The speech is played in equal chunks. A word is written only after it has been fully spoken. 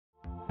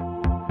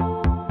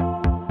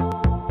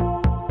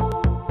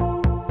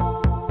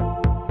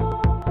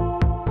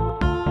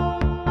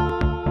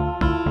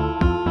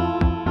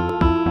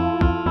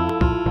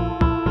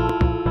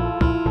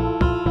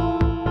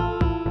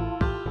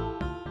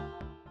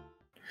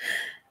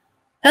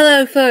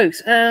Hello,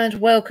 folks, and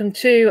welcome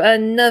to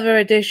another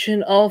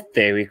edition of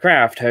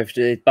Theorycraft,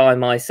 hosted by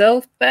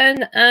myself,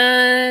 Ben,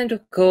 and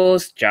of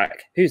course,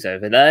 Jack, who's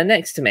over there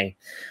next to me.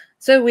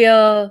 So we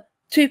are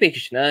two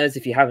biggish nerds,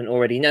 if you haven't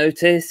already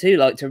noticed, who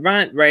like to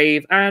rant,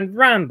 rave, and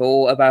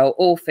ramble about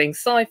all things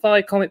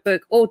sci-fi, comic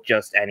book, or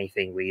just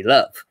anything we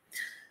love.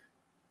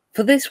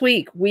 For this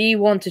week, we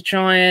want to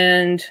try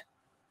and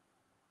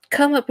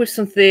come up with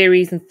some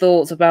theories and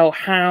thoughts about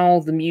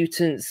how the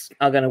mutants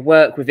are going to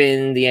work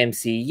within the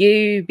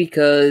MCU,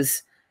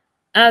 because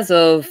as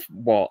of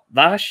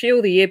last year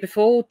or the year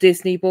before,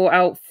 Disney bought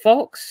out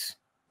Fox.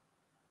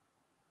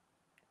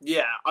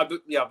 Yeah, I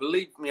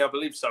believe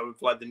so.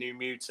 With like the New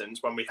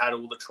Mutants, when we had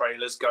all the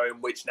trailers going,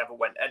 which never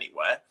went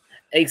anywhere.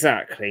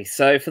 Exactly.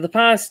 So for the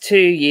past 2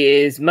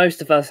 years,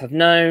 most of us have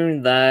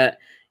known that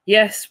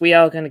yes, we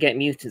are going to get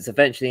mutants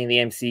eventually in the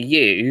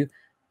MCU,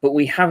 but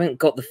we haven't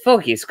got the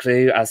foggiest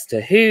clue as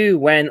to who,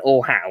 when,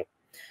 or how.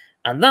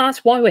 And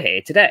that's why we're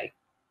here today.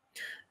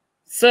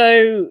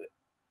 So,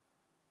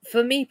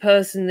 for me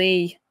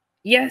personally,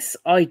 yes,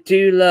 I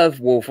do love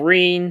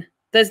Wolverine.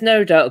 There's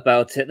no doubt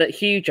about it that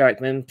Hugh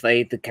Jackman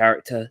played the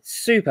character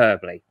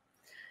superbly.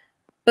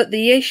 But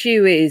the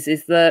issue is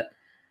that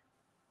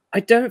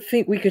I don't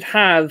think we could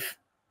have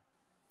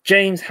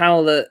James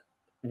Howlett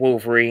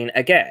Wolverine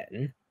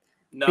again.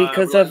 No,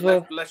 because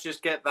let's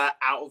just get that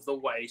out of the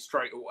way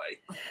straight away.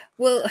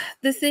 Well,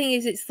 the thing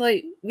is, it's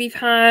like we've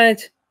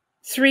had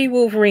 3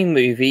 Wolverine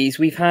movies.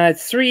 We've had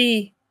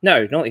 6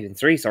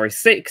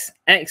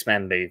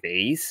 X-Men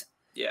movies.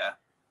 Yeah.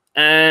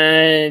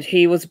 And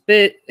he's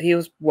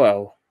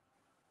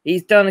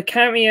done a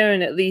cameo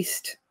in at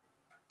least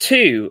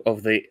 2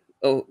 of the,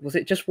 was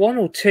it just 1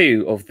 or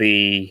 2 of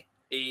the...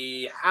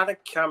 He had a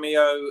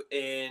cameo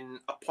in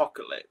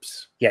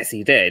Apocalypse. Yes,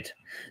 he did.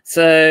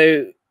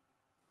 So...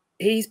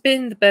 he's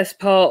been the best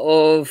part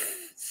of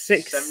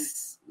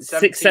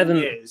 7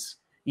 years.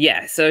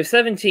 Yeah, so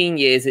 17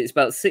 years. It's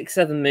about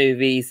 6-7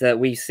 movies that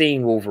we've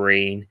seen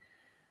Wolverine.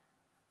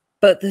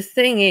 But the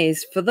thing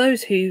is, for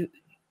those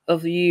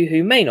of you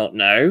who may not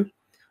know,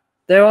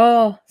 there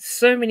are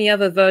so many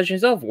other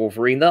versions of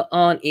Wolverine that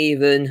aren't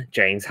even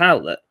James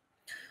Howlett.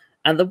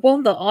 And the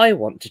one that I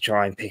want to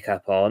try and pick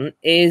up on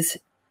is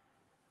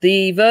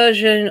the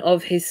version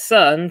of his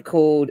son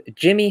called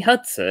Jimmy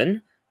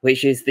Hudson,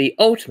 which is the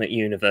Ultimate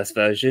Universe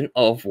version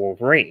of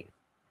Wolverine.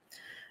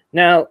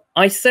 Now,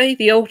 I say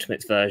the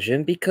Ultimate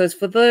version because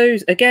for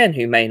those, again,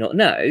 who may not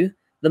know,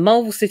 the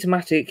Marvel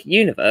Cinematic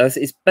Universe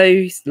is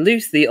based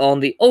loosely on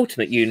the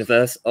Ultimate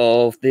Universe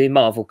of the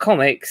Marvel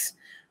Comics,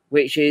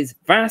 which is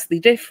vastly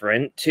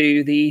different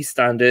to the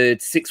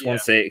standard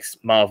 616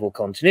 Marvel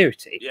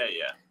continuity. Yeah.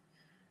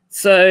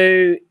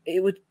 So,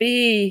 it would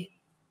be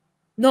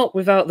not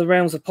without the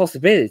realms of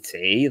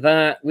possibility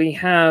that we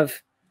have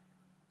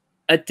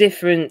a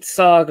different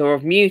saga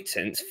of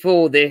mutants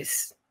for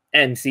this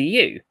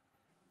MCU.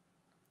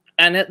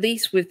 And at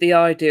least with the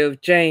idea of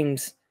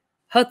James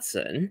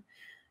Hudson,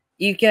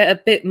 you get a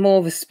bit more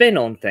of a spin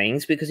on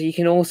things because you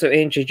can also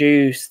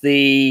introduce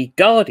the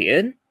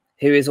Guardian,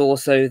 who is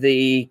also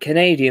the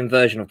Canadian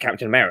version of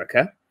Captain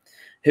America,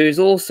 who is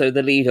also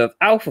the leader of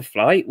Alpha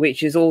Flight,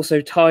 which is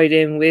also tied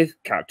in with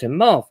Captain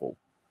Marvel.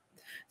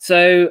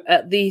 So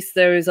at least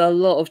there is a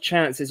lot of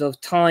chances of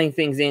tying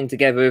things in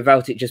together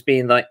without it just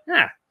being like,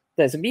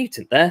 there's a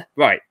mutant there.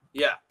 Right.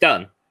 Yeah.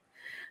 Done.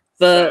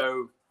 But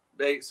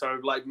so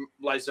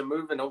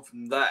moving on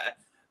from there,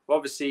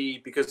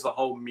 obviously, because of the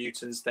whole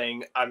mutants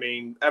thing, I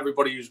mean,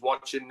 everybody who's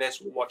watching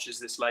this or watches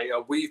this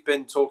later, we've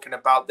been talking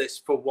about this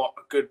for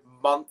a good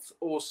month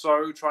or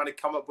so, trying to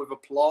come up with a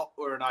plot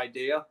or an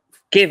idea.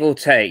 Give or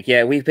take,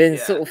 yeah. We've been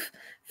sort of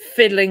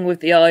fiddling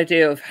with the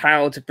idea of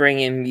how to bring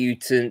in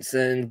mutants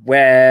and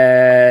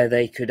where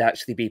they could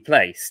actually be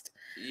placed.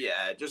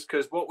 Yeah, just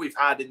because what we've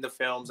had in the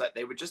films, that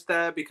they were just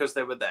there because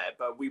they were there,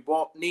 but we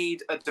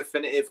need a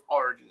definitive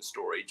origin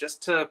story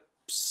just to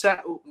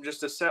settle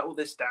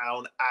this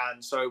down,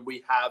 and so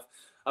we have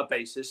a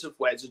basis of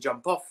where to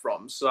jump off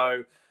from.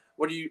 So,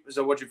 what do you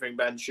think,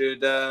 Ben?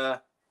 Should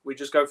we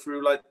just go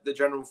through like the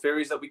general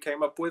theories that we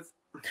came up with?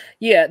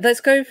 Yeah,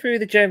 let's go through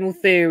the general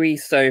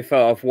theories so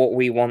far of what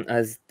we want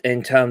as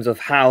in terms of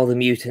how the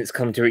mutants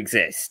come to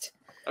exist.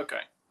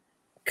 Okay.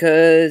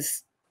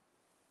 Because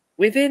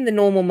within the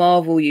normal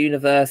Marvel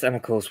universe, and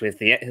of course with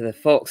the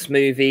Fox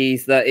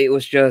movies, that it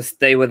was just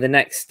they were the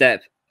next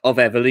step of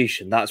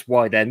evolution. That's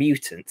why they're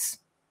mutants.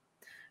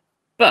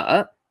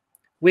 But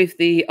with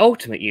the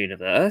Ultimate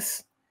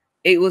Universe,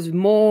 it was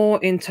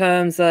more in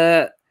terms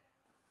that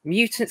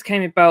mutants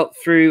came about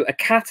through a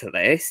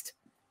catalyst,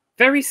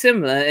 very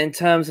similar in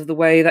terms of the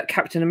way that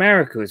Captain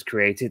America was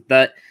created,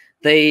 that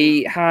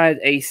they had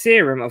a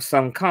serum of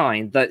some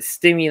kind that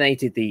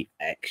stimulated the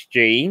X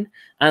gene,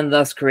 and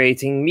thus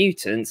creating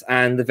mutants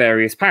and the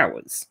various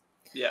powers.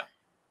 Yeah.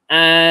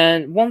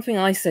 And one thing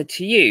I said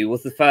to you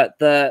was the fact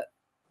that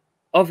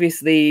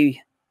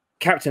obviously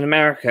Captain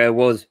America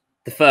was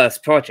the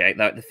first project,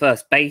 like the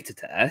first beta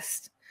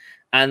test,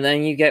 And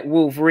then you get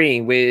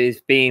Wolverine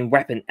with being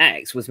Weapon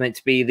X was meant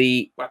to be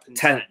the Weapon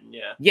 10,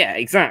 yeah. Yeah,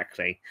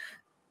 exactly.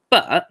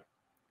 But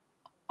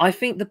I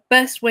think the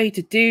best way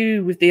to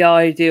do with the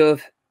idea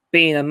of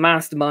being a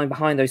mastermind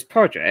behind those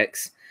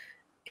projects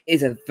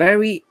is a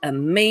very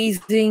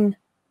amazing,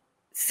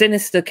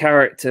 sinister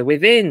character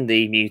within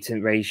the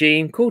mutant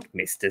regime called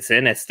Mr.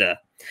 Sinister.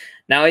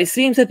 Now, it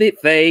seems a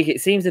bit vague.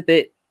 It seems a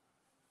bit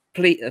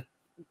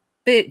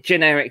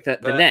generic,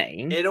 that the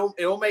name. It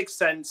all makes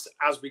sense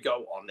as we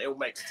go on. It all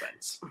makes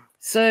sense.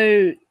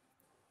 So,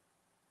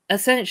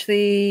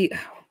 essentially,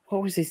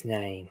 what was his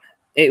name?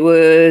 It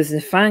was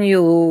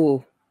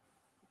Nathaniel.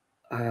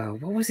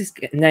 What was his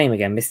name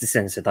again? Mr.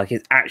 Sinister, like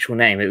his actual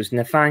name. It was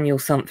Nathaniel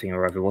something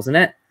or other, wasn't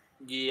it?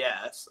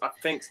 Yes, I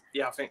think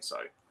so.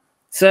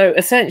 So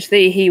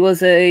essentially, he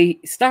was a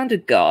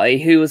standard guy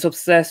who was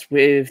obsessed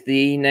with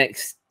the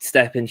next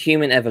step in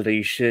human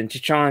evolution to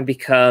try and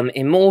become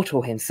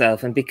immortal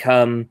himself and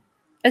become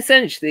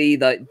essentially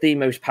like the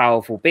most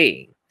powerful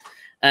being.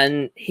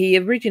 And he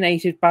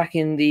originated back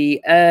in the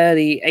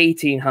early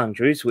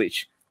 1800s,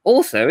 which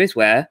also is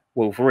where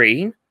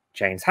Wolverine,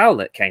 James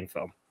Howlett, came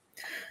from.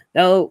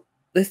 Now,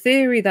 the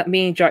theory that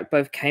me and Jack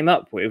both came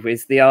up with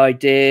is the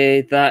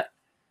idea that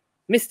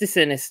Mr.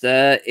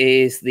 Sinister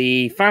is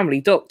the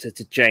family doctor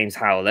to James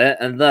Howlett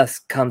and thus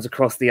comes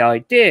across the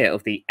idea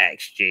of the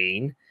X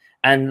gene,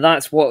 and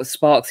that's what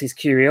sparks his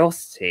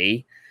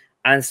curiosity.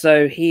 And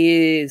so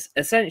he is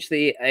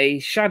essentially a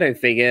shadow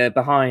figure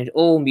behind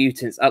all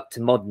mutants up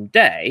to modern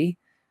day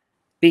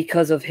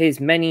because of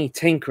his many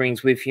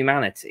tinkerings with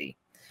humanity.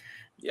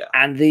 Yeah.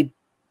 And the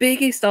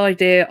biggest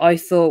idea I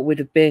thought would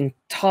have been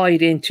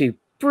tied into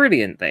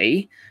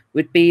brilliantly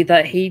would be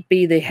that he'd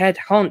be the head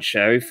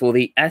honcho for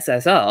the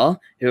SSR,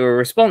 who are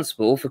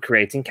responsible for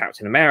creating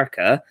Captain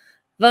America,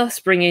 thus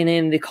bringing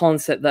in the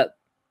concept that,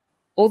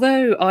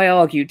 although I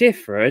argue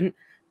different,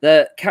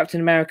 that Captain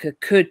America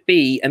could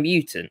be a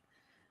mutant.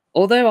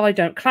 Although I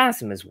don't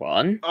class him as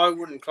one. I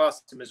wouldn't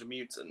class him as a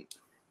mutant.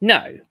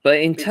 No, but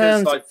in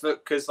terms...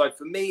 Because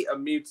for me, a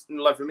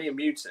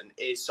mutant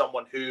is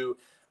someone who,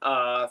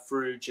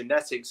 through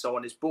genetics,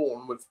 someone is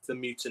born with the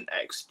mutant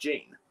X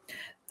gene.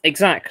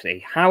 Exactly.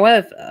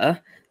 However,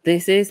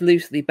 this is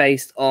loosely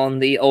based on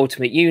the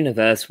Ultimate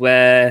Universe,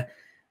 where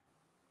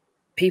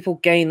people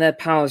gain their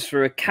powers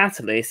through a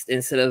catalyst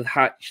instead of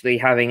actually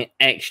having an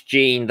X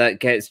gene that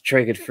gets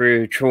triggered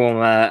through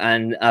trauma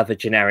and other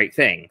generic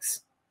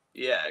things.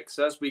 Yeah, because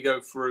as we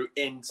go through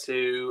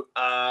into...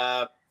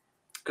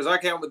 because I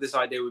came up with this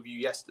idea with you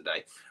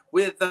yesterday.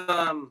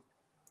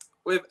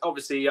 With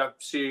obviously, I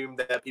assume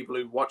that people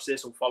who watch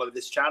this or follow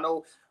this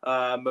channel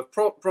have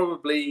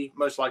probably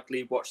most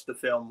likely watched the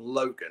film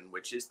Logan,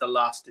 which is the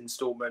last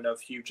installment of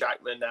Hugh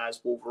Jackman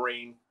as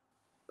Wolverine,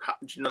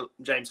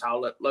 James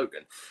Howlett,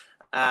 Logan.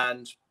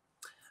 And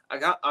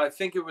I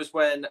think it was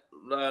when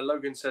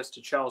Logan says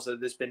to Charles that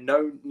there's been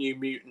no new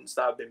mutants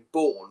that have been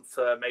born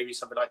for maybe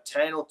something like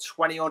 10 or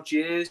 20 odd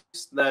years.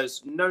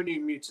 There's no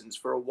new mutants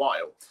for a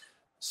while.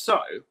 So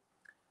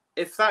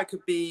if that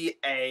could be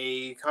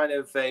a kind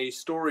of a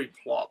story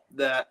plot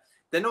that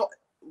they're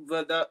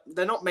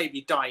not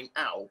maybe dying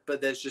out,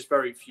 but there's just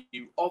very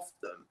few of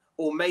them,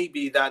 or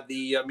maybe that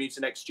the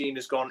mutant X gene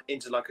has gone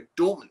into like a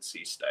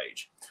dormancy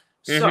stage.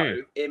 So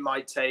it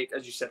might take,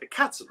 as you said, a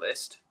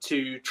catalyst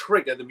to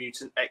trigger the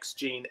mutant X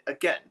gene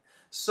again.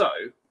 So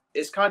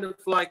it's kind of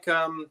like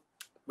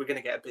we're going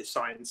to get a bit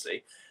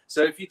sciencey.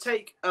 So if you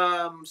take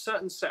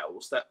certain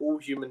cells that all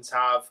humans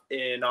have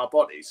in our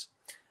bodies,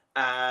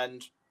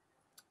 and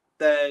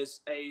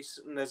there's a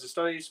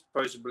study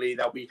supposedly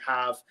that we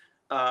have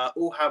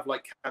all have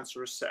like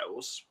cancerous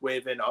cells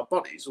within our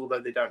bodies,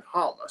 although they don't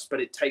harm us, but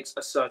it takes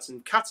a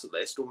certain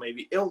catalyst or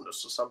maybe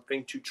illness or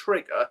something to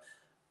trigger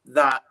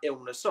that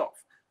illness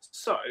off.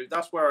 So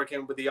that's where I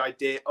came with the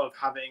idea of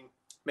having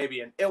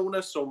maybe an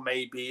illness or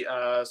maybe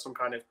some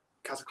kind of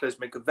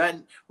cataclysmic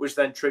event, which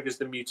then triggers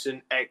the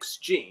mutant X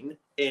gene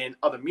in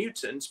other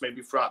mutants,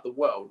 maybe throughout the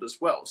world as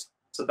well.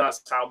 So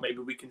that's how maybe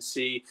we can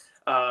see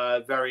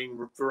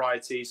varying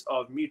varieties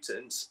of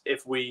mutants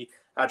if we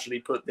actually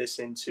put this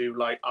into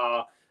like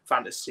our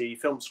fantasy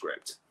film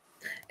script.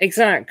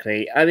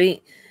 Exactly. I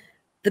mean,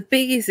 the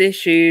biggest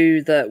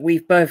issue that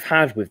we've both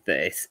had with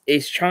this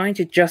is trying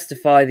to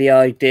justify the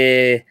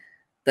idea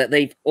that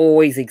they've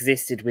always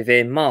existed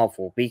within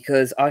Marvel,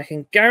 because I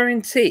can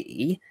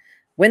guarantee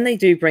when they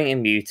do bring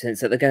in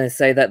mutants that they're going to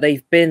say that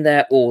they've been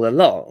there all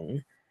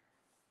along.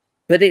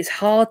 But it's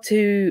hard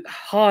to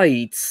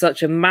hide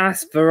such a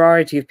mass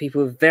variety of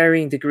people with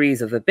varying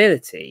degrees of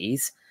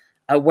abilities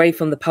away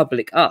from the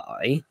public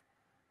eye.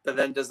 But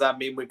then does that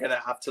mean we're going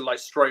to have to like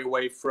stray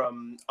away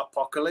from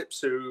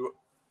Apocalypse, who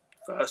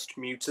first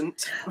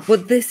mutant? Well,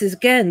 this is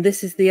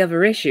the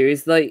other issue,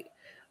 is like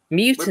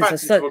mutants we're back are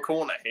so... into a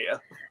corner here.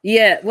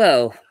 Yeah,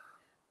 well,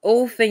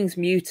 all things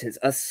mutants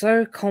are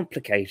so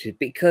complicated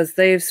because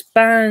they have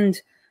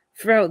spanned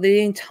throughout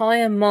the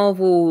entire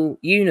Marvel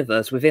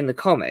universe within the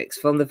comics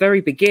from the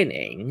very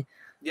beginning.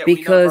 Yeah,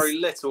 because... we know very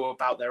little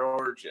about their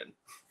origin.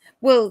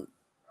 Well,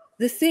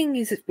 the thing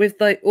is with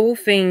like all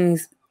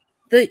things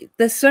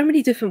there's so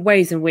many different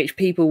ways in which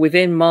people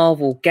within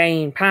Marvel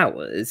gain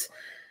powers,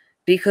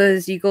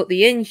 because you got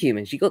the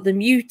Inhumans, you got the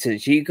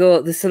Mutants, you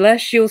got the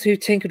Celestials who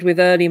tinkered with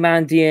early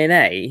man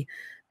DNA.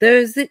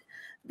 There's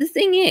the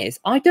thing is,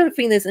 I don't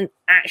think there's an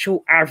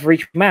actual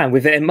average man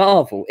within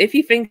Marvel. If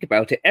you think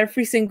about it,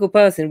 every single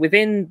person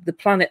within the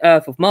planet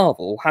Earth of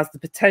Marvel has the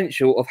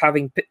potential of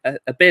having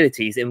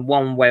abilities in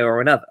one way or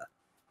another.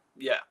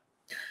 Yeah.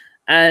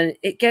 And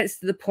it gets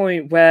to the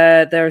point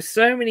where there are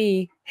so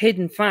many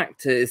hidden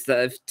factors that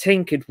have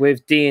tinkered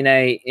with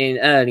DNA in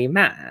early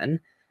man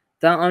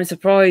that I'm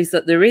surprised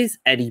that there is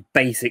any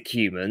basic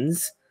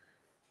humans,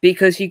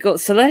 because you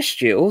got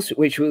Celestials,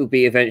 which will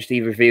be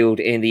eventually revealed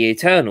in the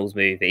Eternals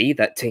movie,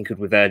 that tinkered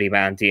with early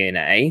man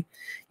DNA.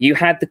 You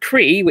had the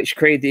Kree, which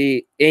created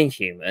the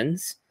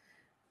Inhumans.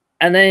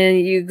 And then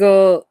you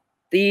got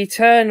the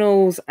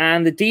Eternals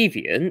and the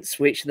Deviants,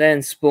 which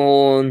then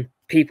spawn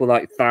people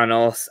like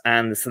Thanos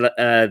and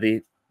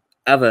the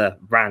other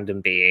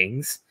random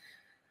beings.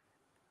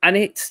 And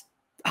it's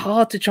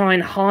hard to try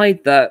and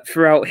hide that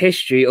throughout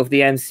history of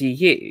the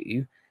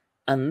MCU,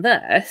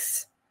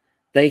 unless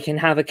they can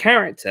have a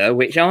character,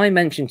 which I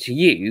mentioned to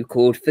you,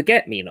 called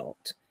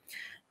Forget-Me-Not.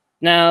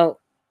 Now,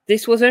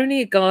 this was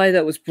only a guy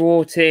that was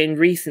brought in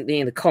recently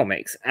in the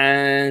comics,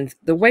 and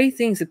the way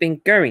things have been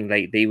going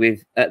lately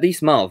with at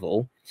least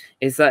Marvel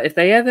is that if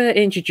they ever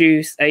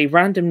introduce a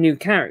random new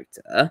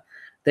character,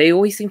 they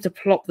always seem to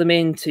plop them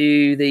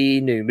into the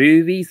new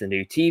movies, the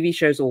new TV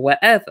shows, or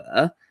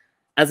whatever,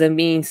 as a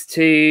means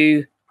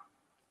to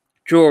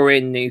draw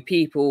in new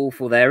people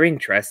for their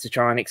interest to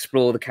try and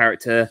explore the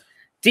character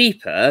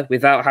deeper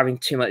without having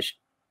too much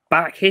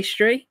back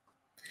history.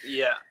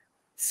 Yeah.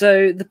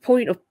 So the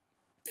point of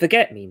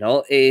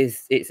Forget-Me-Not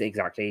is, it's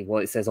exactly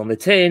what it says on the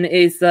tin,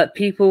 is that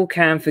people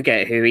can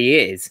forget who he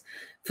is.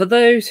 For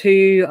those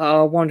who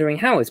are wondering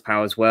how his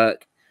powers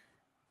work,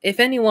 if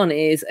anyone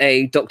is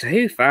a Doctor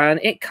Who fan,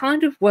 it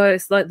kind of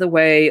works like the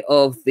way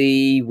of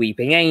the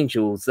Weeping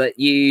Angels, that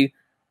you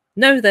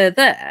know they're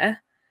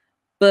there,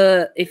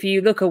 but if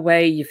you look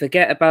away, you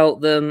forget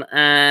about them,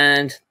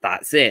 and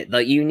that's it.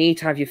 Like, you need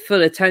to have your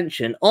full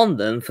attention on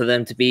them for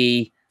them to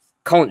be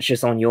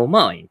conscious on your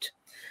mind.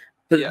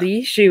 But the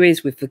issue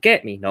is with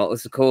Forget-Me-Not,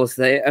 is of course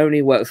that it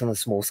only works on a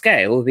small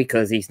scale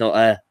because he's not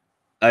a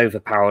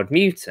overpowered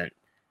mutant.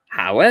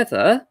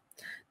 However,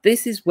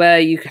 this is where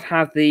you could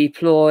have the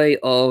ploy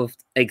of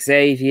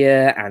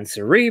Xavier and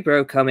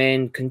Cerebro come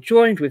in,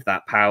 conjoined with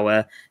that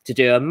power, to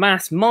do a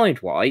mass mind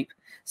wipe,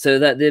 so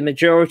that the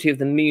majority of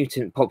the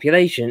mutant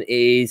population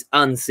is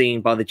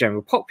unseen by the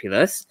general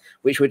populace,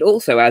 which would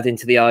also add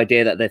into the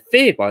idea that they're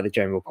feared by the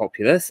general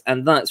populace,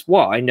 and that's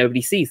why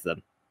nobody sees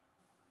them.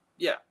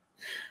 Yeah.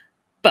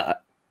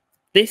 But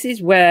this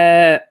is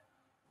where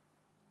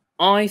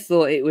I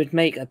thought it would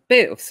make a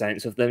bit of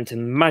sense of them to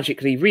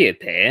magically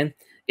reappear,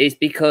 is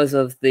because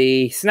of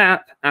the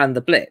snap and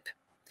the blip.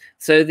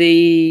 So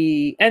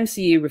the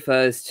MCU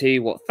refers to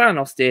what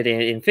Thanos did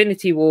in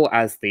Infinity War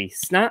as the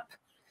snap,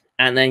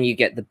 and then you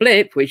get the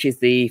blip, which is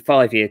the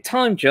 5-year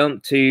time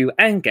jump to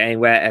Endgame,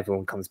 where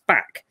everyone comes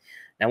back.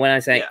 Now, when I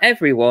say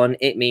everyone,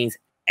 it means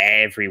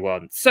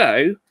everyone.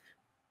 So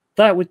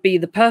that would be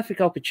the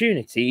perfect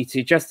opportunity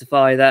to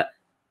justify that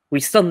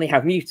we suddenly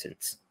have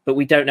mutants, but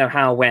we don't know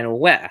how, when, or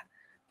where.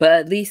 But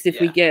at least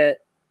if we get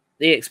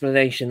the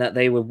explanation that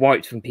they were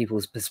wiped from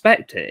people's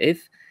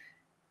perspective,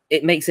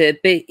 it makes it a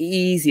bit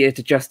easier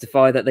to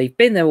justify that they've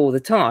been there all the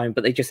time,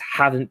 but they just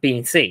haven't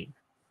been seen.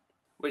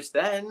 Which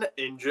then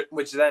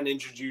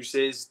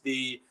introduces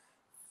the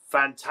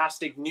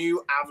fantastic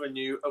new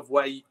avenue of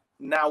where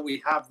now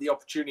we have the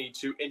opportunity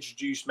to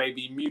introduce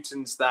maybe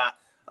mutants that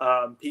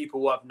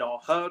people have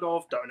not heard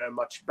of, don't know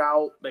much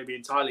about, maybe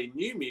entirely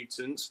new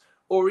mutants,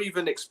 or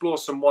even explore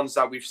some ones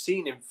that we've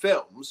seen in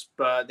films,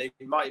 but they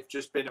might have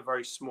just been a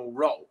very small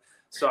role.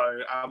 So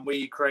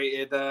we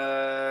created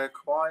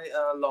quite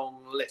a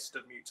long list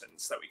of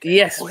mutants that we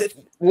came up with.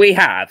 We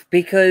have,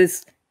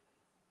 because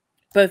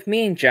both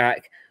me and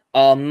Jack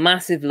are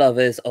massive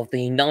lovers of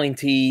the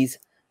 90s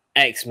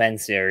X-Men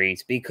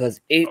series, because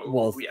it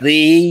was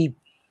the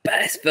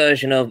best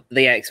version of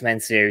the X-Men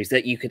series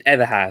that you could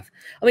ever have.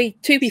 I mean,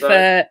 to be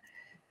fair,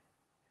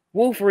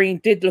 Wolverine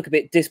did look a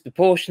bit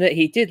disproportionate.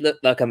 He did look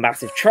like a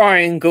massive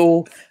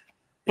triangle,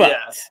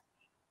 but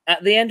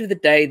at the end of the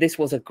day, this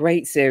was a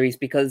great series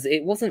because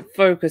it wasn't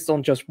focused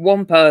on just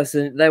one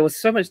person. There was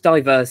so much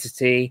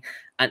diversity,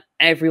 and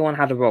everyone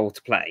had a role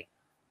to play.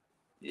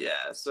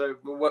 Yeah, so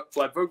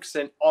by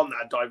focusing on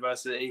that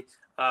diversity,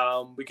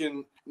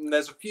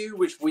 there's a few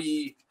which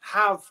we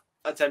have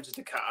attempted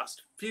to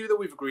cast, few that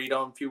we've agreed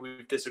on, few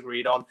we've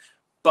disagreed on,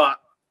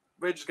 but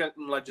we're just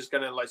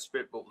gonna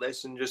spitball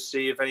this and just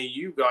see if any of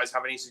you guys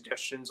have any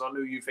suggestions on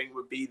who you think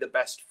would be the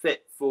best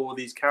fit for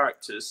these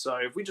characters. So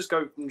if we just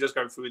go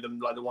through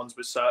them, like the ones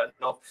we're certain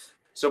of.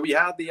 So we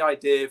had the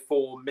idea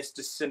for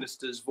Mr.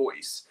 Sinister's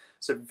voice.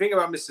 So if you think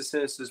about Mr.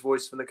 Sinister's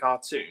voice from the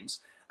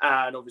cartoons,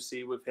 and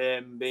obviously with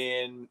him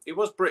being, it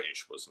was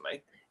British, wasn't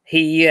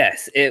he?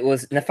 Yes, it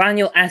was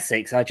Nathaniel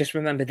Essex. I just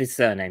remembered his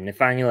surname,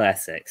 Nathaniel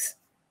Essex.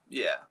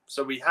 Yeah.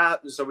 So we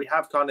have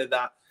kind of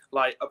that,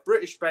 like a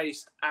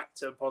British-based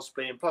actor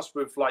possibly, and plus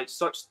with like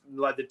such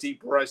like the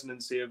deep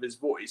resonancy of his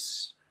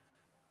voice.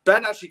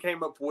 Ben actually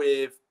came up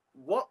with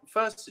what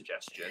first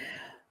suggestion,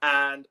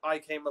 and I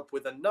came up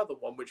with another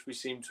one which we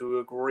seem to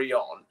agree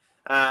on.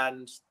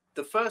 And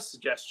the first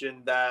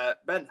suggestion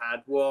that Ben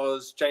had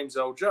was James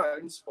Earl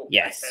Jones, or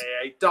Yes.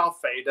 aka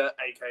Darth Vader,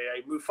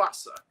 aka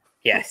Mufasa.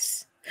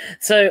 Yes.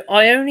 So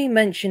I only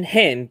mention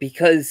him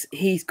because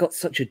he's got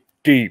such a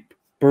deep,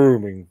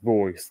 booming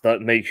voice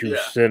that makes you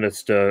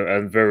sinister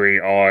and very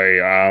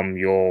I am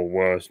your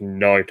worst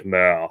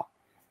nightmare.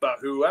 But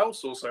who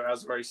else also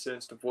has a very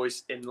sinister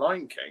voice in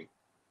Lion King?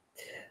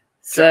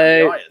 So,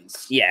 Jeremy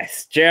Irons.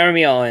 Yes,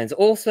 Jeremy Irons.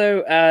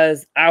 Also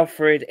as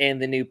Alfred in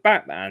the new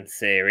Batman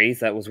series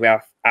that was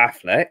with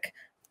Affleck.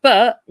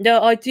 But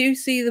no, I do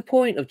see the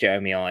point of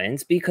Jeremy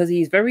Irons because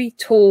he's very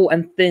tall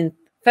and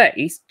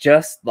thin-faced,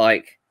 just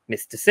like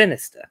Mr.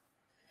 Sinister.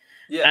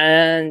 Yeah.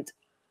 And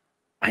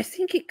I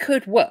think it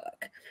could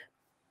work.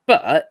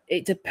 But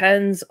it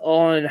depends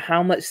on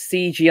how much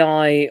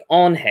CGI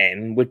on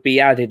him would be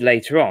added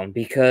later on,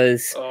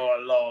 because... Oh,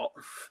 a lot.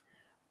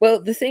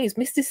 Well, the thing is,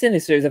 Mr.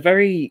 Sinister is a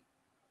very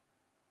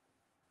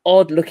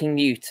odd-looking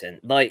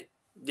mutant. Like...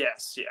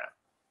 Yes, yeah.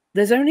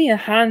 There's only a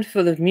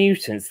handful of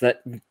mutants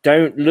that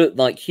don't look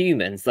like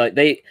humans. Like,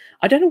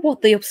 I don't know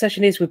what the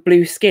obsession is with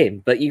blue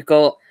skin, but you've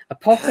got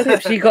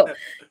Apocalypse, you got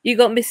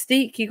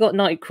Mystique, you got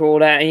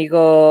Nightcrawler, and you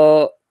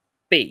got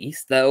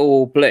Beast. They're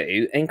all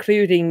blue,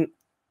 including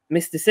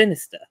Mr.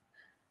 Sinister.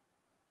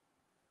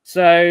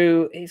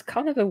 So it's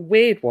kind of a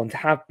weird one to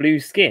have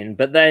blue skin,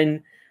 but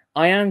then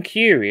I am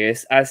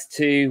curious as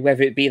to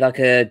whether it be like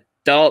a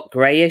dark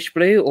greyish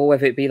blue or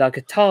whether it be like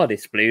a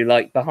TARDIS blue,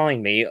 like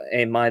behind me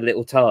in my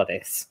little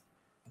TARDIS.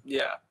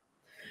 Yeah.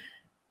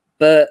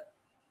 But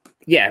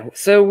yeah,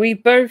 so we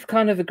both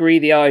kind of agree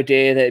the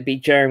idea that it'd be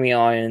Jeremy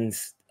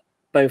Irons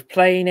both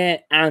playing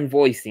it and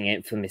voicing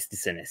it for Mr.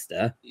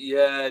 Sinister.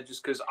 Yeah,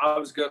 just because I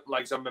was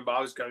I remember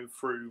I was going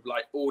through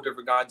like all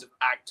different kinds of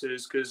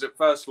actors, because at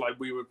first like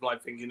we were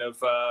like thinking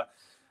of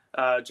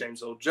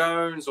James Earl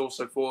Jones,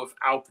 also thought of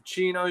Al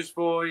Pacino's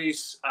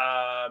voice,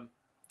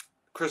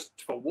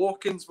 Christopher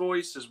Walken's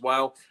voice as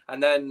well,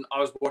 and then I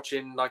was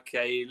watching like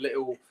a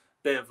little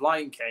bit of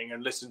Lion King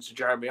and listened to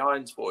Jeremy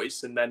Irons'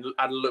 voice, and then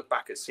had a look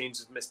back at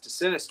scenes of Mr.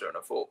 Sinister, and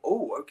I thought,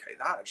 oh, okay,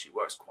 that actually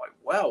works quite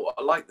well.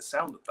 I like the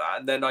sound of that.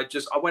 And then I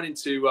went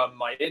into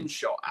my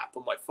InShot app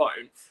on my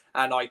phone,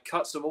 and I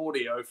cut some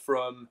audio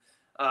from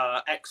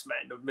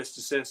X-Men of Mr.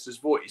 Sinister's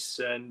voice,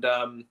 and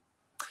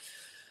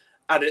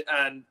added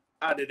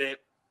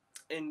it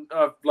in,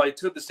 like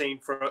took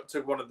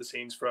one of the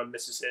scenes from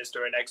Mr.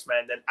 Sinister and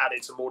X-Men, then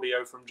added some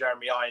audio from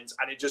Jeremy Irons,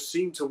 and it just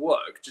seemed to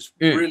work just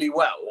really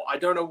well. I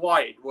don't know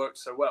why it worked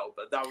so well,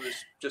 but that was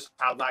just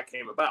how that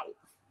came about.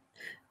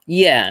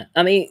 Yeah,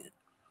 I mean,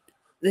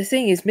 the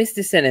thing is,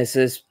 Mr.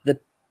 Sinister's the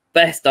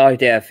best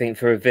idea, I think,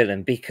 for a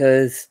villain,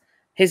 because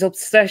his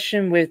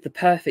obsession with the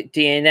perfect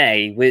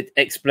DNA would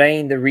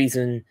explain the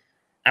reason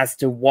as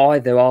to why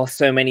there are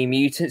so many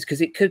mutants,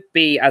 because it could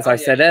be, as I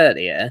said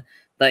earlier,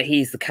 that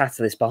he's the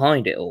catalyst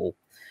behind it all.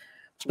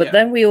 But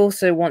then we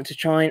also want to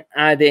try and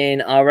add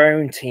in our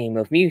own team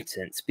of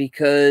mutants,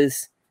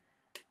 because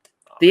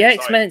the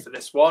X-Men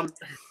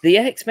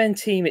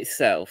team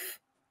itself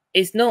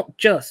is not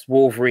just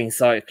Wolverine,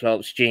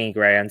 Cyclops, Jean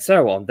Grey, and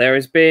so on. There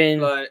has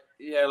been like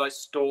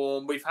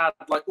Storm. We've had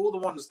like all the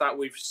ones that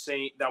we've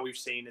seen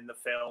in the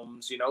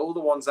films, you know, all the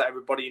ones that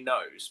everybody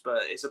knows,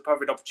 but it's a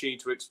perfect opportunity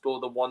to explore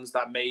the ones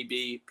that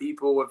maybe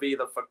people have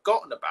either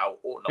forgotten about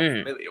or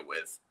not familiar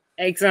with.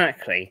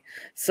 Exactly.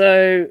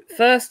 So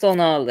first on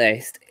our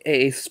list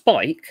is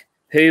Spike,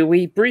 who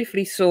we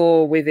briefly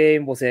saw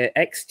within, was it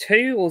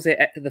X2 or was it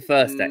the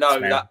first X-Men? No,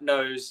 that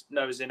knows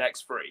in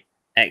X3.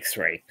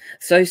 X3.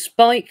 So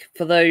Spike,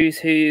 for those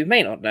who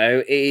may not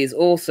know, is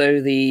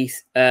also the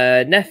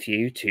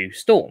nephew to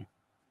Storm.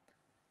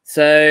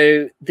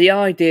 So the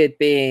idea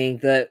being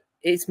that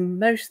it's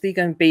mostly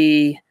going to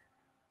be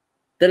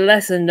the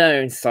lesser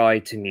known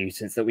side to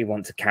mutants that we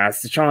want to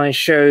cast to try and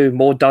show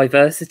more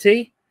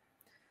diversity.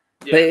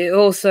 Yeah. But it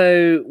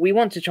also, we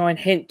want to try and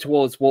hint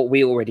towards what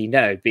we already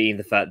know, being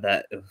the fact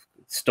that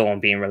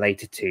Storm being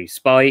related to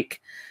Spike.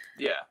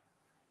 Yeah.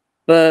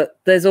 But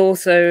there's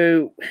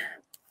also,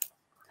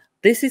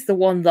 this is the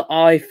one that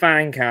I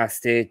fan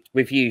casted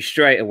with you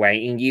straight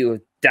away, and you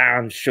were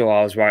damn sure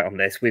I was right on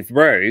this, with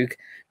Rogue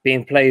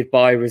being played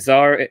by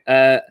Rosario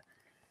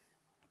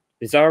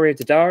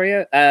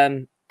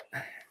Daddario.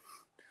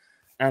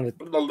 But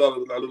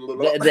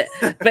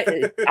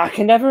I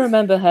can never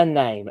remember her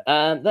name.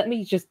 Let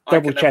me just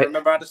double check. I can never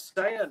remember how to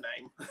say her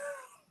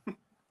name.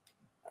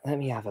 Let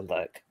me have a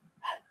look.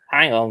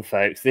 Hang on,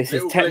 folks. This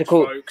Little is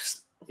technical. Glitch,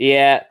 folks.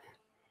 Yeah.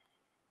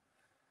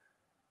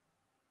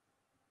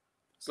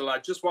 So,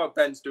 like, just while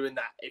Ben's doing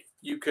that, if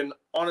you can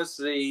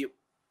honestly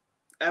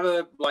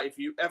if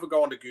you ever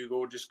go onto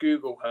Google, just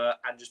Google her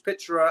and just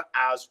picture her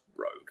as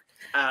Rogue.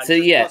 And so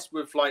plus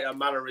with like her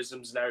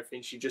mannerisms and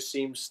everything, she just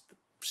seems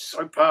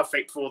so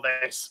perfect for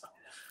this.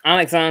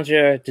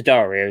 Alexandra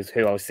Daddario is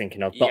who I was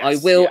thinking of, but I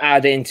Yes, will yeah.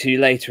 add into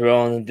later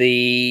on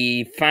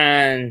the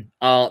fan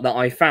art that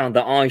I found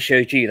that I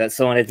showed you that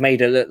someone had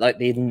made it look like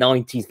the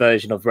 90s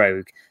version of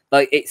Rogue.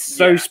 Like, it's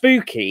so Yeah.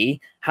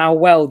 spooky how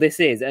well this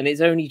is, and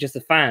it's only just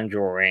a fan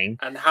drawing.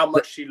 And how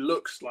much she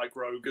looks like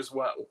Rogue as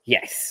well.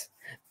 Yes.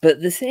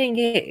 But the thing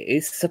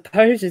is,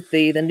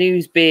 supposedly the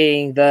news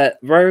being that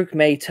Rogue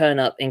may turn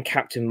up in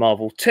Captain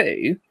Marvel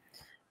 2,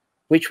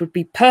 which would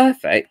be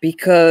perfect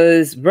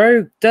because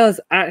Rogue does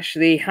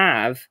actually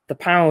have the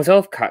powers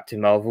of Captain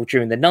Marvel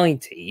during the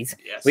 90s,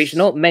 Yes. which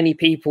not many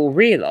people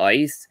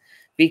realised,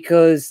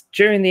 because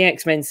during the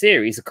X-Men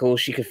series, of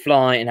course, she could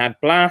fly and had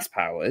blast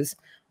powers,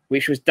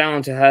 which was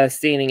down to her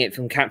stealing it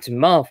from Captain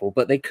Marvel,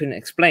 but they couldn't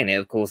explain it,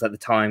 of course, at the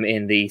time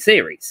in the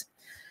series.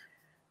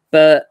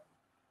 But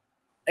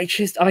I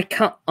just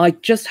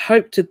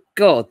hope to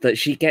God that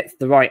she gets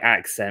the right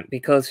accent,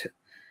 because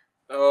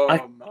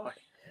Oh my.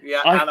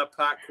 Yeah, Anna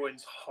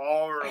Paquin's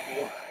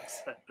horrible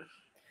accent.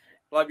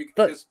 Like,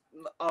 because,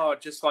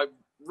 just like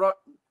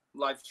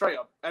straight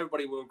up,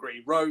 everybody will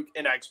agree, Rogue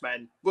in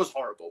X-Men was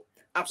horrible.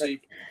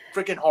 Absolutely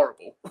freaking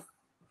horrible.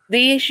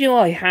 The issue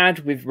I had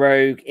with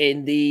Rogue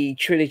in the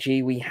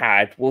trilogy we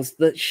had was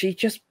that she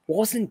just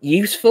wasn't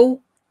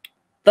useful.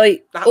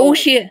 Like,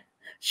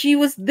 she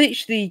was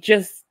literally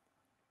just...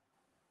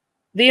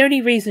 The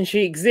only reason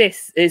she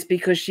exists is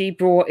because she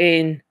brought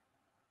in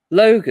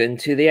Logan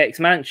to the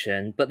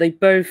X-Mansion, but they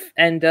both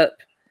end up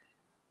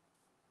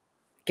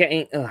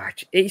getting...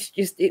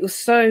 it was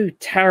so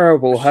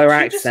terrible, her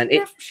accent.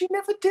 She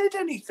never did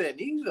anything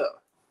either.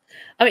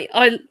 I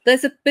mean,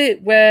 there's a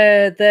bit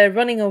where they're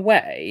running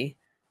away,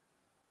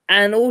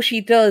 and all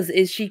she does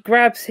is she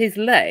grabs his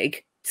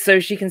leg so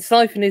she can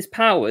siphon his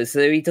powers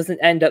so he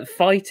doesn't end up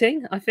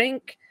fighting, I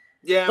think.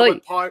 Yeah,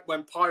 like,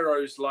 when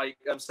Pyro's like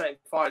setting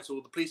fire to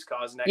all the police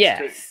cars next to.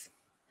 Yes.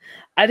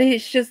 And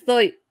it's just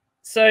like,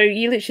 so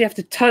you literally have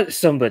to touch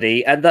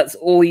somebody and that's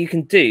all you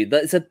can do.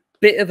 That's a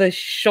bit of a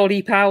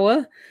shoddy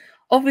power.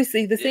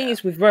 Obviously, the thing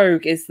is with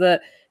Rogue is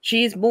that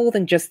she is more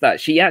than just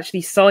that. She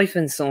actually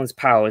siphons someone's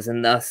powers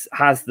and thus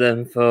has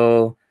them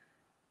for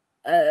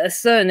a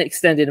certain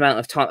extended amount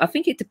of time. I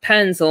think it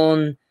depends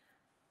on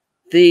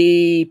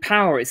the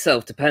power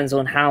itself, depends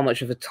on how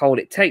much of a toll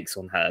it takes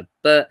on her.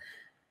 But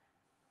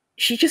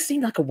she just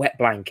seemed like a wet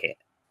blanket.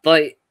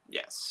 Like,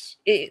 yes,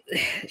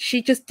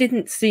 she just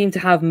didn't seem to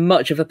have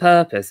much of a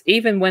purpose.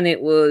 Even when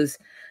it was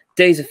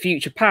Days of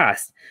Future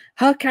Past,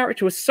 her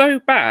character was so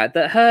bad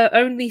that her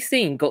only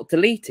scene got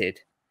deleted.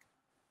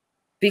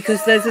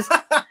 Because there's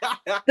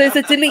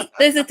a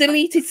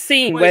deleted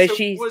scene where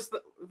she's...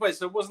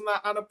 so wasn't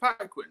that Anna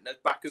Paquin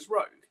back as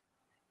Rogue?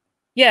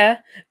 Yeah,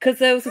 because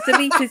there was a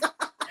deleted...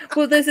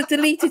 Well, there's a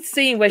deleted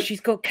scene where she's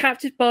got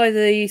captured by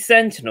the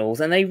Sentinels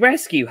and they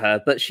rescue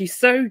her, but she's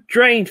so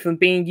drained from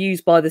being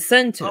used by the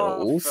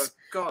Sentinels for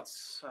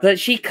God's sake. that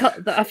she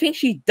I think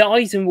she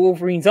dies in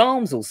Wolverine's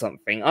arms or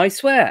something, I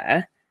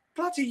swear.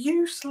 Bloody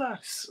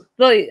useless.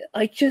 Like,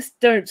 I just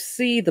don't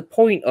see the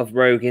point of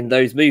Rogue in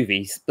those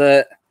movies,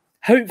 but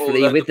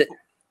hopefully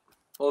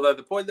Although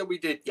the point that we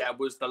did get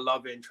was the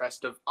love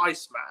interest of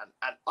Iceman,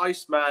 and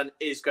Iceman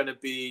is going to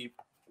be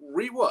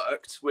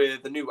reworked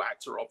with a new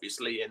actor,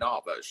 obviously, in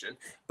our version,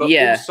 but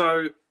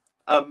also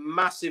a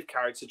massive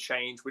character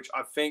change, which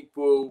I think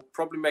will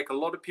probably make a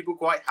lot of people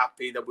quite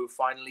happy that we'll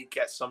finally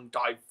get some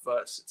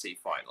diversity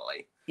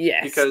finally.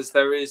 Yes. Because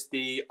there is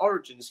the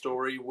origin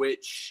story,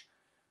 which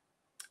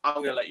I'm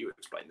going to let you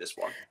explain this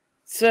one.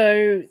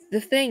 So the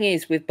thing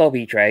is with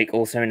Bobby Drake,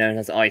 also known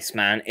as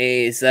Iceman,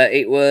 is that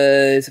it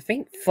was, I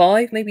think,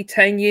 5, maybe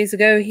 10 years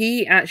ago,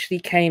 he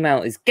actually came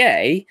out as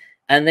gay,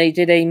 and they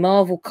did a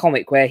Marvel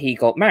comic where he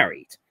got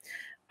married.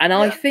 And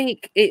I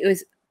think it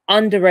was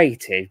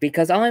underrated,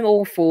 because I'm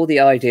all for the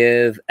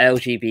idea of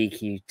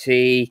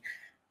LGBTQ,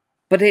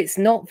 but it's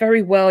not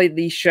very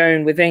widely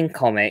shown within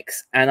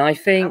comics, and I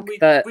think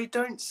that we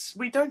don't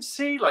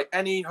see like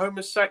any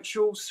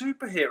homosexual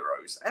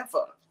superheroes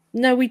ever.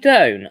 No, we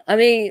don't. I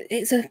mean,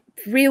 it's a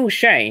real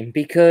shame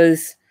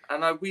because...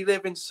 And we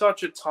live in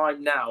such a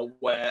time now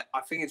where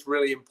I think it's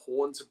really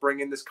important to bring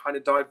in this kind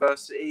of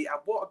diversity, and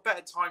what a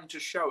better time to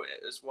show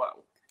it as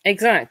well.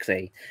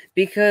 Exactly,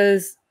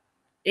 because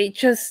it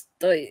just...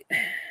 like,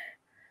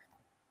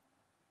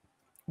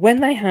 when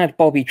they had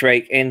Bobby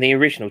Drake in the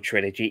original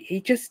trilogy,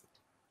 he just...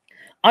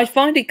 I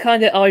find it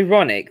kind of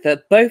ironic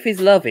that both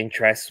his love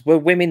interests were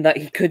women that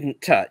he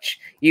couldn't touch.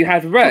 You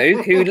had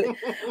Rogue, who...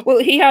 well,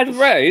 he had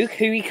Rogue,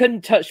 who he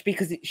couldn't touch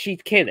because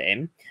she'd kill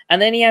him.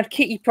 And then he had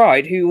Kitty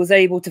Pryde, who was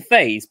able to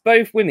phase.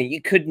 Both women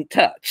you couldn't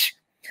touch.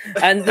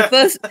 And the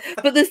first...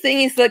 but the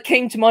thing is that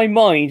came to my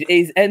mind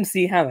is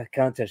MC Hammer.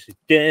 Can't touch it.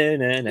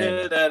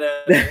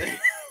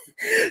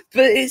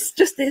 But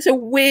it's a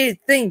weird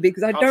thing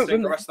because I don't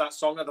remember the rest of that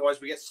song, otherwise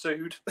we get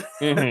sued.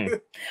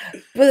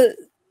 But...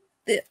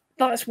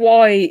 that's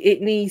why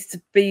it needs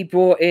to be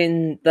brought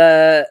in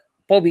that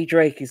Bobby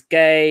Drake is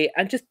gay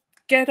and just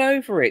get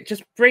over it.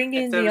 Just bring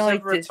in the idea. If there was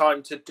ever a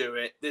time to do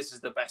it, this is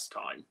the best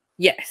time.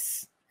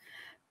 Yes.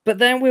 But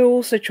then we're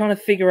also trying to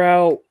figure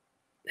out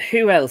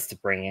who else to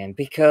bring in?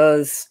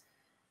 Because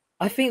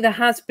I think there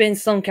has been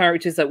some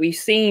characters that we've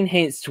seen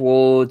hints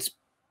towards,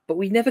 but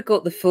we never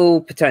got the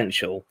full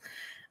potential.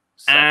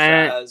 Such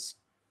as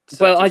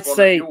I'd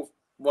say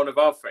one of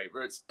our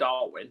favorites,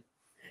 Darwin.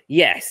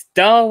 Yes,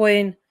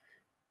 Darwin.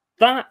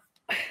 That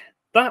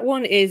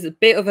one is a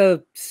bit of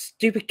a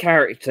stupid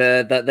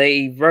character that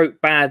they wrote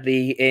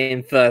badly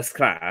in First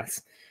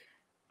Class.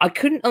 I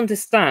couldn't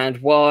understand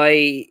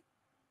why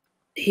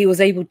he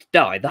was able to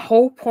die. The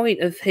whole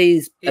point of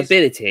his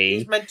ability...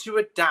 He's meant to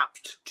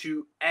adapt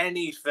to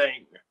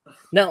anything.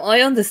 Now, I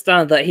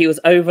understand that he was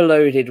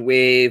overloaded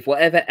with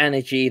whatever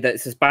energy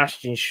that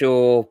Sebastian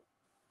Shaw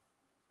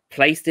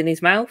placed in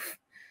his mouth.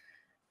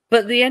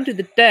 But at the end of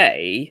the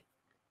day,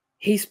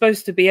 he's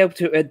supposed to be able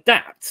to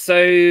adapt.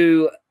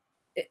 So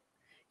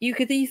you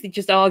could easily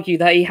just argue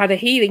that he had a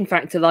healing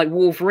factor like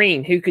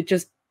Wolverine, who could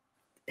just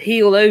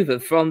heal over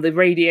from the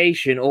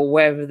radiation or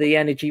wherever the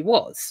energy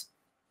was.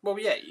 Well,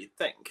 yeah, you'd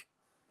think.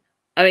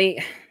 I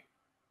mean,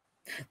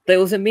 there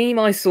was a meme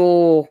I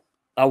saw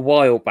a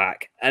while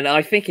back, and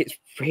I think it's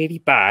really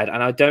bad,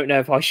 and I don't know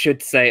if I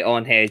should say it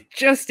on here,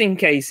 just in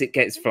case it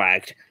gets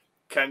flagged.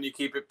 Can you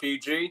keep it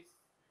PG?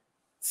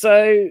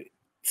 So,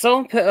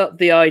 someone put up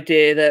the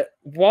idea that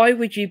why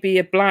would you be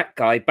a black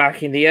guy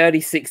back in the early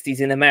 60s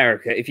in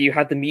America if you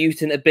had the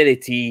mutant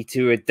ability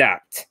to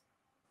adapt?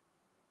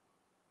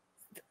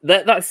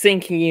 Let that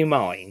sink in your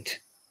mind.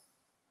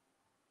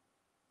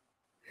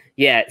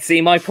 Yeah,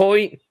 see my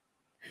point?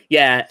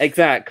 Yeah,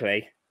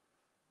 exactly.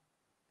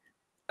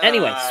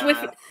 Anyway,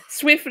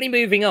 swiftly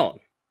moving on.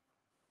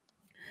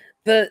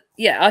 But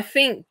yeah, I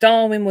think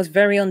Darwin was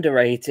very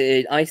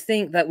underrated. I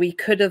think that we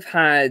could have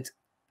had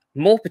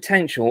more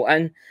potential,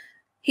 and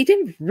he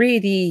didn't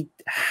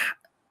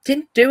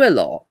do a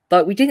lot.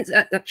 Like, we didn't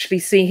actually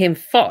see him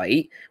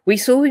fight. We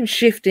saw him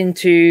shift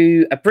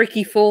into a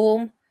bricky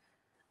form,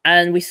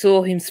 and we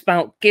saw him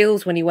spout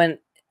gills when he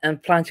went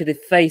and planted his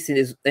face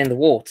in the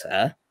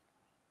water.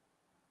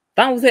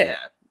 That was it. Yeah.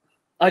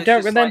 I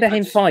don't remember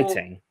him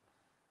fighting.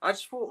 I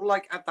just thought,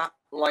 at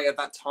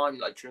that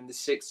time, during the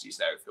 60s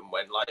and everything,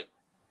 when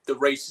the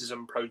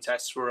racism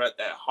protests were at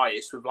their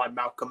highest with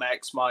Malcolm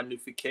X, Martin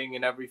Luther King,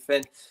 and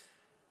everything,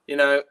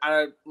 and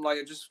I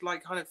just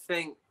kind of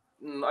think,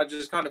 I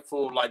just kind of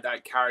thought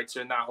that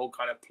character and that whole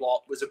kind of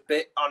plot was a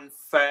bit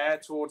unfair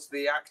towards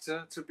the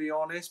actor, to be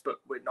honest. But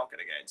we're not going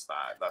to get into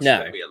that. That's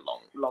going to be a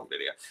long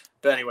video.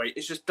 But anyway,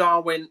 it's just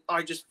Darwin.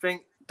 I just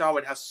think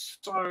Darwin has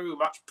so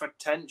much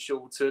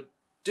potential to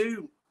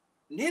do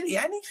nearly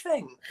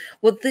anything.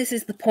 Well, this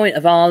is the point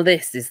of our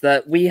list, is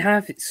that we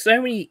have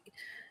so many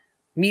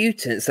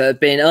mutants that have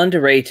been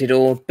underrated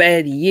or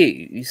barely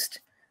used,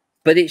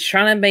 but it's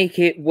trying to make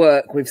it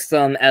work with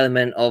some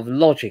element of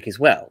logic as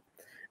well.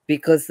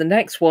 Because the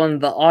next one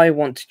that I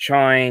want to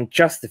try and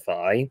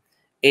justify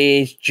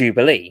is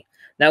Jubilee.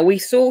 Now, we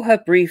saw her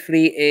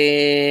briefly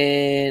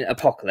in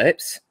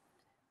Apocalypse,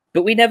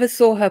 but we never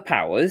saw her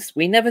powers.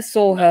 We never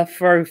saw her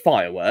throw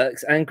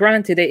fireworks. And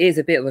granted, it is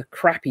a bit of a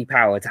crappy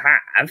power to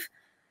have.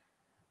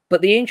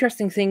 But the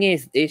interesting thing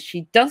is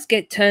she does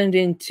get turned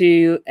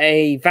into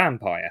a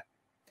vampire,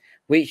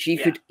 which you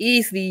could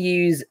easily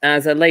use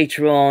as a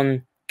later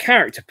on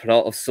character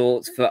plot of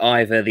sorts for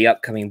either the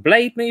upcoming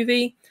Blade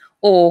movie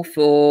or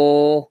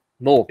for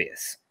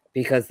Morbius,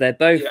 because they're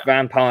both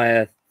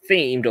vampire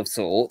themed of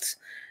sorts.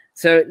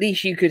 So at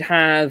least you could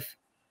have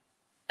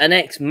an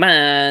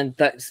X-Man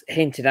that's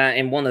hinted at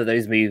in one of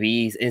those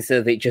movies instead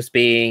of it just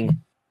being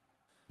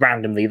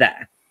randomly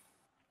there.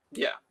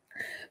 Yeah.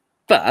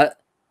 But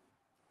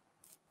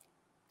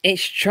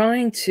it's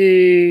trying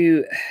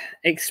to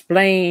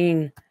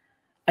explain...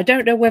 I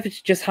don't know whether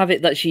to just have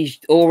it that she's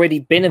already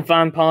been a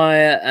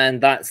vampire and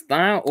that's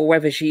that, or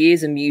whether she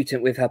is a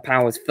mutant with her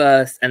powers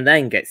first and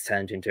then gets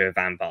turned into a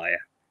vampire.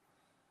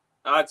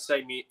 I'd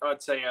say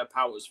her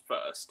powers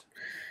first.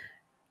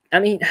 I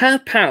mean, her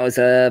powers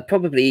are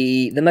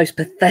probably the most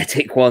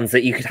pathetic ones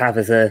that you could have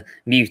as a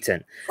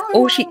mutant.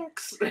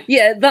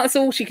 That's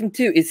all she can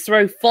do is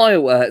throw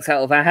fireworks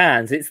out of her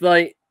hands. It's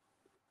like,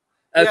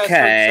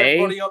 okay.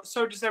 Yeah,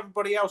 so does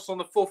everybody else on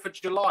the 4th of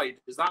July.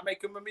 Does that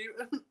make them a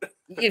mutant?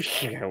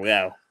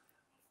 Well,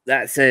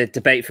 that's a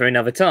debate for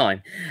another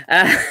time.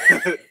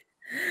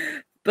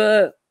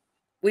 But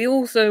we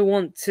also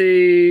want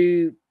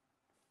to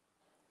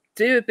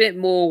do a bit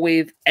more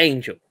with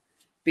Angel,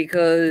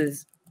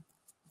 because,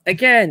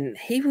 again,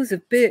 he was a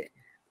bit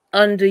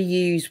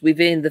underused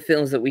within the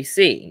films that we've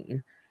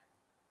seen.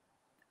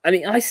 I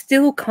mean, I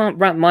still can't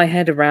wrap my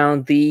head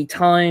around the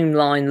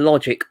timeline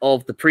logic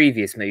of the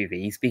previous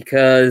movies,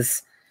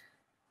 because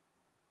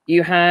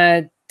you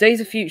had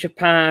Days of Future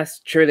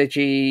Past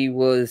trilogy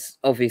was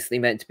obviously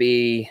meant to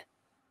be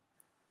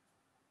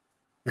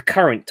the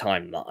current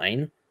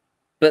timeline,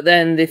 but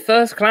then the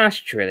First Class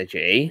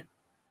trilogy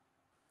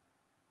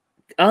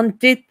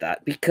undid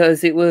that,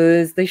 because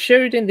they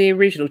showed in the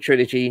original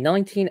trilogy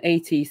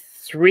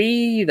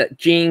 1983 that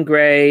Jean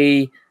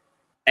Grey,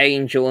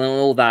 Angel and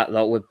all that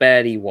lot were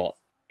barely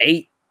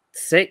 8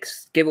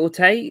 6, give or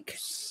take.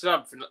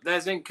 Something.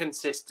 There's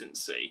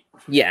inconsistency.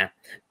 Yeah,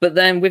 but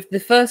then with the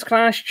First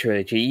Class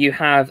trilogy, you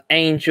have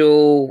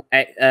Angel,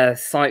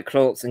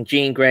 Cyclops, and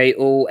Jean Grey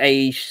all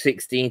aged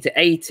 16 to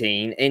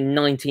 18 in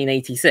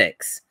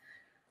 1986.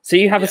 So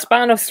you have a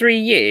span of 3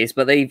 years,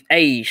 but they've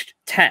aged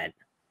 10.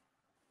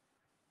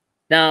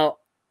 Now,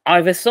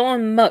 either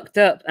someone mucked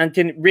up and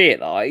didn't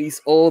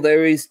realise, or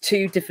there is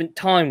 2 different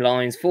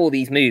timelines for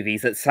these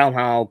movies that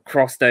somehow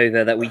crossed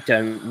over that we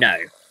don't know.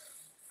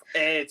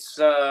 It's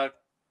a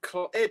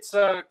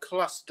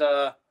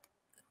cluster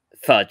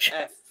fudge.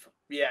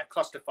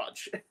 Cluster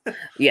fudge.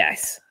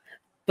 Yes.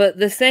 But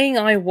the thing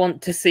I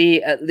want to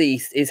see at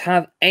least is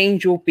have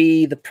Angel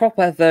be the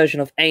proper version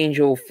of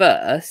Angel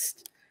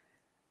first,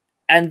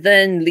 and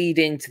then lead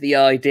into the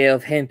idea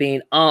of him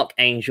being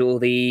Archangel,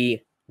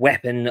 the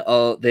weapon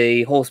of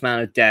the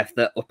Horseman of Death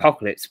that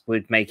Apocalypse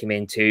would make him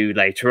into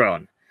later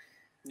on.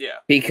 Yeah.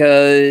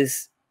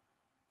 Because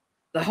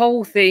the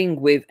whole thing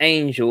with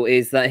Angel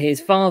is that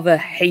his father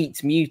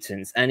hates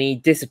mutants and he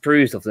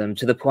disapproves of them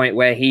to the point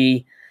where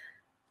he,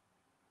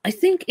 I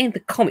think in the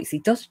comics, he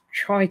does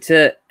try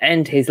to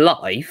end his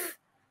life,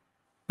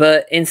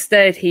 but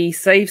instead he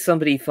saves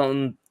somebody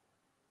from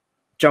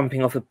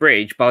jumping off a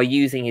bridge by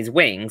using his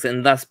wings,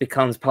 and thus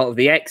becomes part of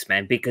the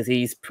X-Men because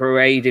he's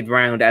paraded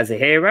around as a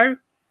hero.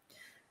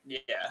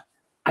 Yeah.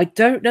 I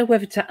don't know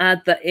whether to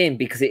add that in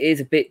because it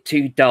is a bit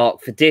too dark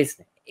for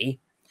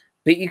Disney,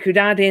 but you could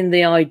add in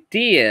the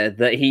idea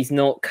that he's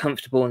not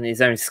comfortable in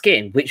his own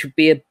skin, which would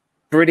be a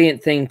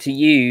brilliant thing to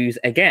use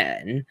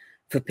again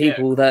for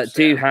people that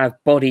do have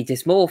body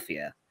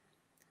dysmorphia.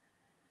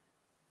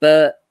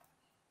 But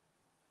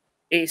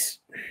it's,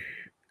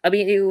 I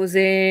mean, it was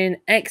in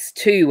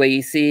X2 where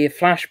you see a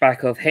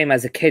flashback of him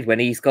as a kid when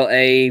he's got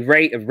a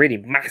really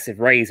massive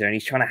razor and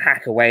he's trying to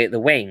hack away at the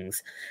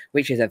wings,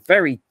 which is a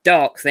very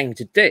dark thing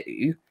to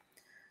do.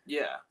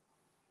 Yeah.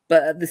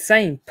 But at the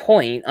same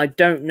point, I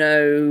don't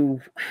know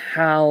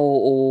how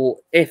or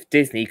if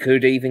Disney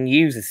could even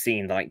use a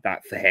scene like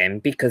that for him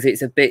because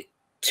it's a bit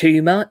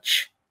too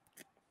much.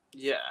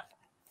 Yeah.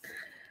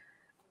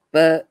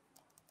 But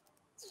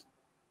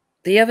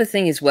the other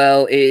thing as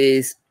well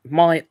is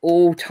my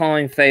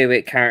all-time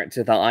favorite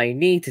character that I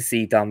need to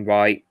see done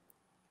right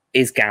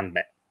is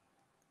Gambit.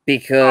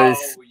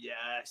 Because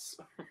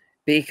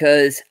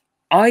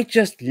I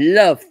just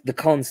love the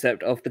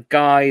concept of the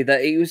guy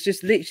that he was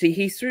just literally,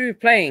 he threw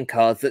playing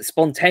cards that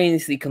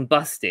spontaneously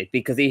combusted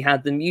because he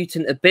had the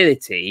mutant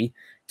ability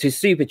to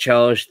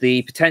supercharge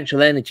the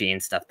potential energy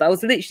and stuff. That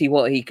was literally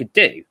what he could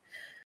do.